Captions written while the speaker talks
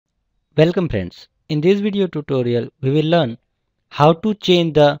Welcome friends. In this video tutorial, we will learn how to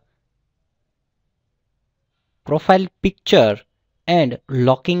change the profile picture and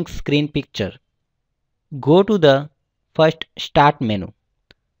locking screen picture. Go to the first start menu.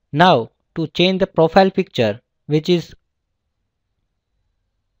 Now to change the profile picture, which is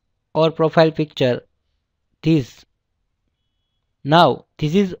our profile picture, this. Now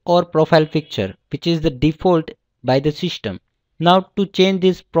this is our profile picture, which is the default by the system. Now to change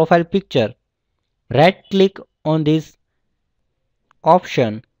this profile picture, right click on this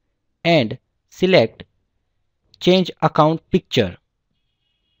option and select change account picture.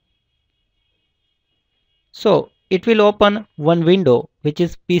 So it will open one window which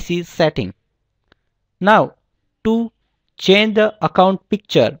is PC setting. Now to change the account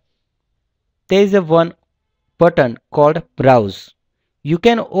picture, there is a one button called browse. You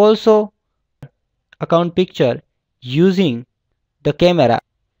can also account picture using the camera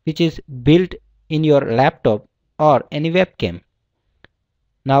which is built in your laptop or any webcam.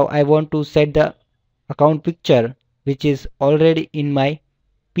 Now I want to set the account picture which is already in my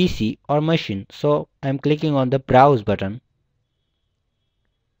PC or machine. So I'm clicking on the browse button.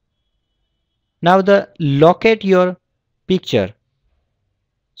 Now the locate your picture.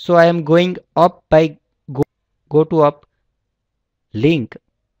 So I am going up by go to up link,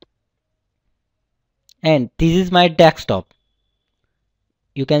 and this is my desktop.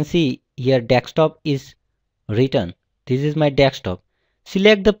 You can see here desktop is written. This is my desktop.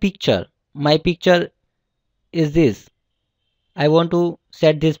 Select the picture. My picture is this. I want to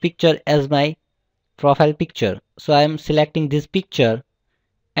set this picture as my profile picture. So I am selecting this picture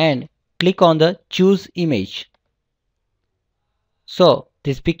and click on the choose image. So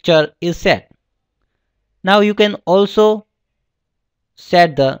this picture is set. Now you can also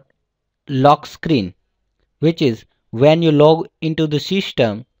set the lock screen, which is when you log into the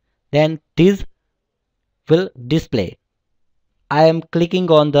system, then this will display. I am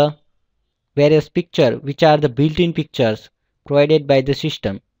clicking on the various picture which are the built-in pictures provided by the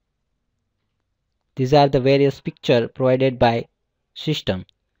system. These are the various picture provided by system.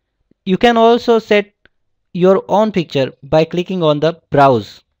 You can also set your own picture by clicking on the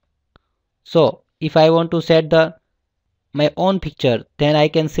browse. So if I want to set my own picture, then I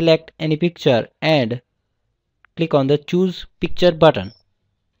can select any picture and click on the choose picture button.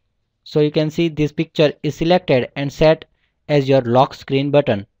 So you can see this picture is selected and set as your lock screen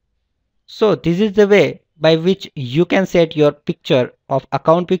button. So this is the way by which you can set your picture of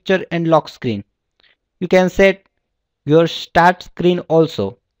account picture and lock screen. You can set your start screen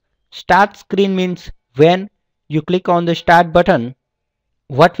also. Start screen means when you click on the start button,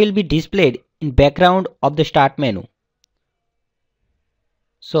 what will be displayed in background of the start menu.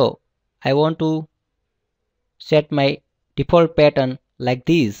 So I want to set my default pattern like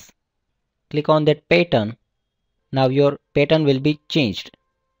this. Click on that pattern. Now your pattern will be changed.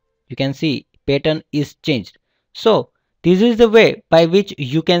 You can see pattern is changed. So this is the way by which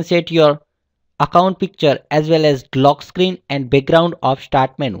you can set your account picture as well as lock screen and background of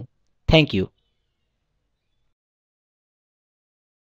start menu. Thank you.